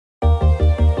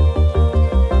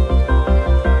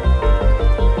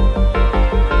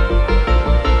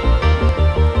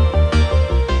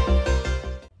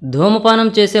ధూమపానం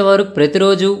చేసేవారు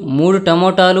ప్రతిరోజు 3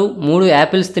 టమోటాలు 3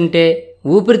 యాపిల్స్ తింటే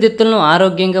ఊపిరితిత్తులను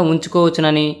ఆరోగ్యంగా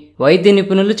ఉంచుకోవచ్చునని వైద్య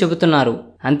నిపుణులు చెబుతున్నారు.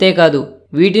 అంతేకాదు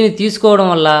వీటిని తీసుకోవడం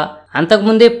వల్ల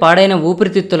అంతకుముందే పాడైన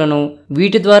ఊపిరితిత్తులను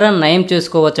వీటి ద్వారా నయం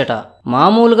చేసుకోవచ్చట.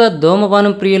 మామూలుగా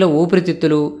ధూమపానం ప్రియుల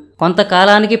ఊపిరితిత్తులు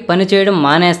కొంతకాలానికి పనిచేయడం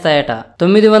మానేస్తాయట.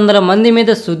 900 మంది మీద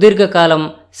సుదీర్ఘకాలం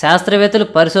శాస్త్రవేత్తలు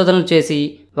పరిశోధనలు చేసి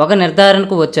ఒక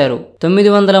నిర్ధారణకు వచ్చారు.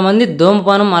 900 మంది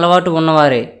ధూమపానం అలవాటు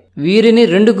ఉన్నవారే. వీరిని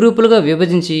 2 గ్రూపులుగా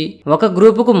విభజించి ఒక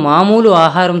గ్రూపుకు మామూలు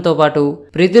ఆహారంతో పాటు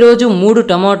ప్రతిరోజు 3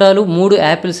 టమోటాలు 3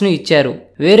 యాపిల్స్ను ఇచ్చారు.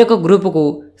 వేరొక గ్రూపుకు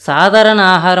సాధారణ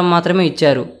ఆహారం మాత్రమే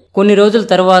ఇచ్చారు. కొన్ని రోజుల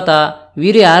తర్వాత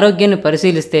వీరి ఆరోగ్యాన్ని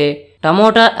పరిశీలిస్తే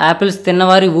టమోటా యాపిల్స్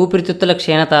తిన్నవారి ఊపిరితిత్తుల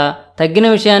క్షీణత తగ్గిన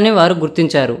విషయాన్ని వారు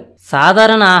గుర్తించారు.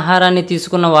 సాధారణ ఆహారాన్ని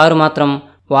తీసుకున్న వారు మాత్రం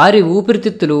వారి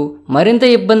ఊపిరితిత్తులు మరింత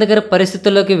ఇబ్బందికర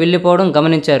పరిస్థితుల్లోకి వెళ్లిపోవడం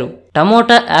గమనించారు.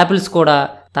 టమోటా యాపిల్స్ కూడా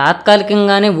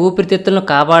తాత్కాలికంగానే ఊపిరితిత్తులను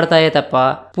కాపాడతాయే తప్ప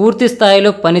పూర్తి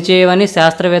స్థాయిలో పనిచేయవని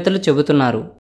శాస్త్రవేత్తలు చెబుతున్నారు.